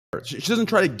She doesn't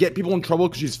try to get people in trouble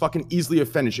because she's fucking easily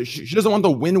offended. She doesn't want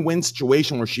the win-win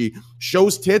situation where she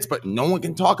shows tits, but no one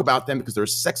can talk about them because they're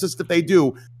sexist if they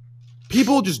do.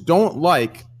 People just don't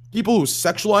like people who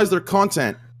sexualize their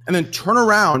content and then turn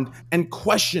around and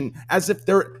question as if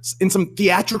they're in some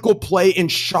theatrical play in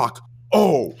shock.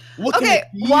 Oh, look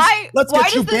at these. Let's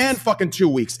get you banned fucking 2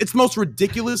 weeks. It's the most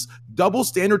ridiculous double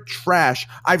standard trash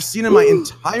I've seen in my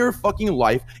entire fucking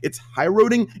life. It's high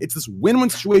roading. It's this win-win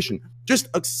situation. Just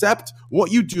accept what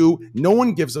you do. No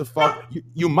one gives a fuck.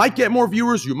 You might get more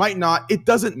viewers. You might not. It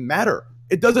doesn't matter.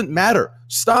 It doesn't matter.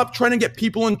 Stop trying to get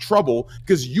people in trouble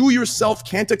because you yourself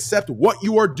can't accept what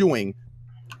you are doing.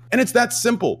 And it's that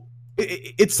simple.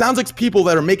 It sounds like people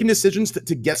that are making decisions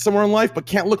to get somewhere in life but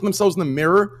can't look themselves in the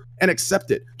mirror and accept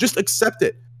it. Just accept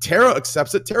it. Tara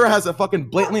accepts it. Tara has it fucking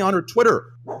blatantly on her Twitter.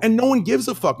 And no one gives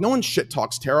a fuck. No one shit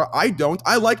talks Tara. I don't.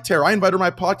 I like Tara. I invite her to my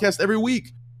podcast every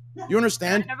week. You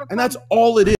understand? And that's all it is.